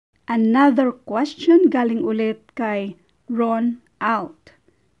Another question galing ulit kay Ron Out.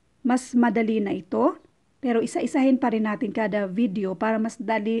 Mas madali na ito, pero isa-isahin pa rin natin kada video para mas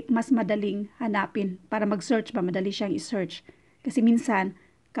madaling hanapin. Para mag-search ba, madali siyang i-search. Kasi minsan,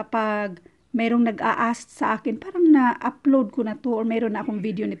 kapag mayroong nag-a-ask sa akin, parang na-upload ko na to or mayroon na akong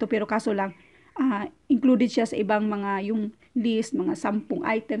video nito, pero kaso lang, included siya sa ibang mga yung list, mga 10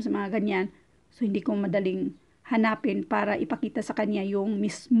 items, mga ganyan. So, hindi ko madaling hanapin para ipakita sa kanya yung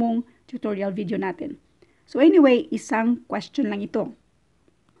mismong tutorial video natin. So anyway, isang question lang ito.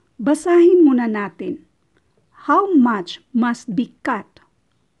 Basahin muna natin. How much must be cut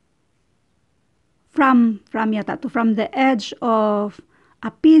from the edge of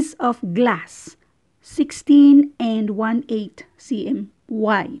a piece of glass 16 and 1/8 cm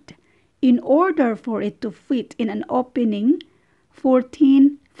wide in order for it to fit in an opening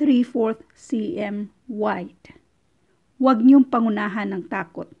 14 3/4 cm wide? Huwag niyong pangunahan ng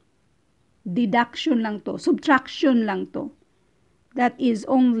takot. Deduction lang to. Subtraction lang to. That is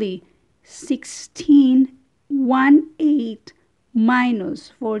only 16 1/8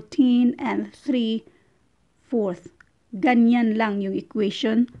 minus 14 and 3/4. Ganyan lang yung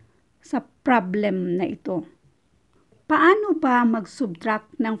equation sa problem na ito. Paano ba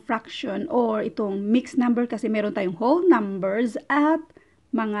mag-subtract ng fraction or itong mixed number kasi meron tayong whole numbers at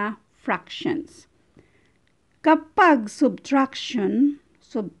mga fractions? Kapag subtraction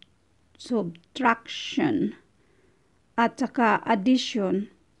at saka addition,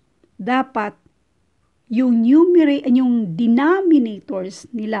 dapat yung denominators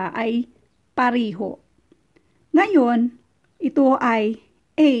nila ay pariho. Ngayon, ito ay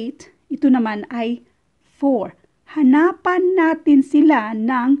 8, ito naman ay 4. Hanapan natin sila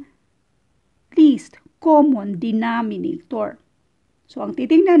ng least common denominator. So, ang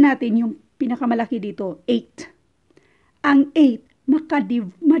titingnan natin yung pinakamalaki dito, 8. Ang 8,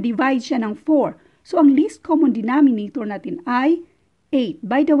 ma-divide siya ng 4. So, ang least common denominator natin ay 8.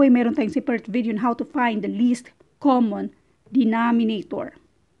 By the way, meron tayong separate video on how to find the least common denominator.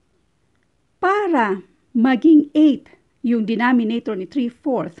 Para maging 8 yung denominator ni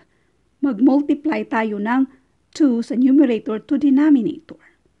 3/4, mag-multiply tayo ng 2 sa numerator to denominator.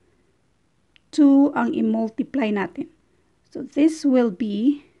 2 ang i-multiply natin. So, this will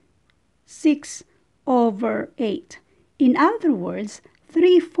be 6/8. In other words,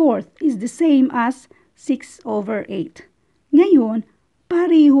 3/4 is the same as 6/8. Ngayon,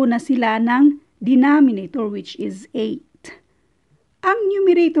 pareho na sila ng denominator which is 8. Ang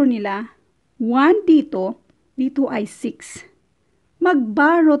numerator nila, 1 dito ay 6.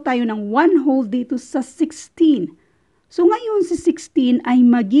 Mag-borrow tayo ng 1 whole dito sa 16. So ngayon si 16 ay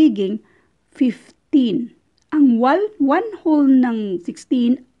magiging 15. Ang 1 whole ng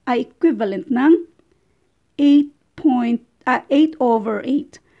 16 ay equivalent ng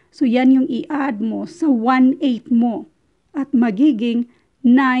 8/8. So yan yung i-add mo sa 1/8 mo at magiging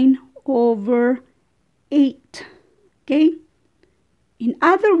 9/8. Okay? In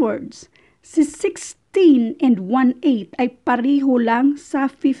other words, si 16 and 1/8 ay pariho lang sa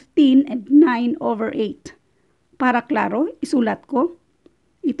 15 and 9/8. Para klaro, isulat ko.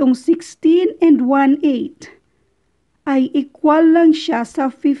 Itong 16 and 1/8 ay equal lang siya sa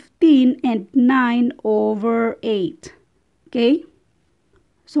 15 and 9/8. Okay?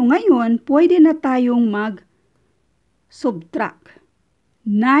 So ngayon, pwede na tayong mag-subtract.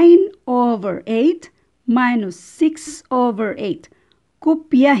 9/8 minus 6/8.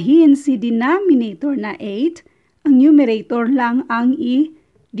 Kopyahin si denominator na 8, ang numerator lang ang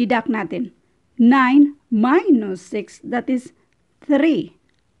i-deduct natin. 9 minus 6, that is 3.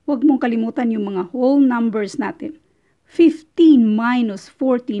 Huwag mong kalimutan yung mga whole numbers natin. 15 minus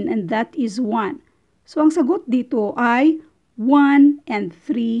 14, and that is 1. So, ang sagot dito ay 1 and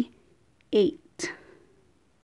 3/8.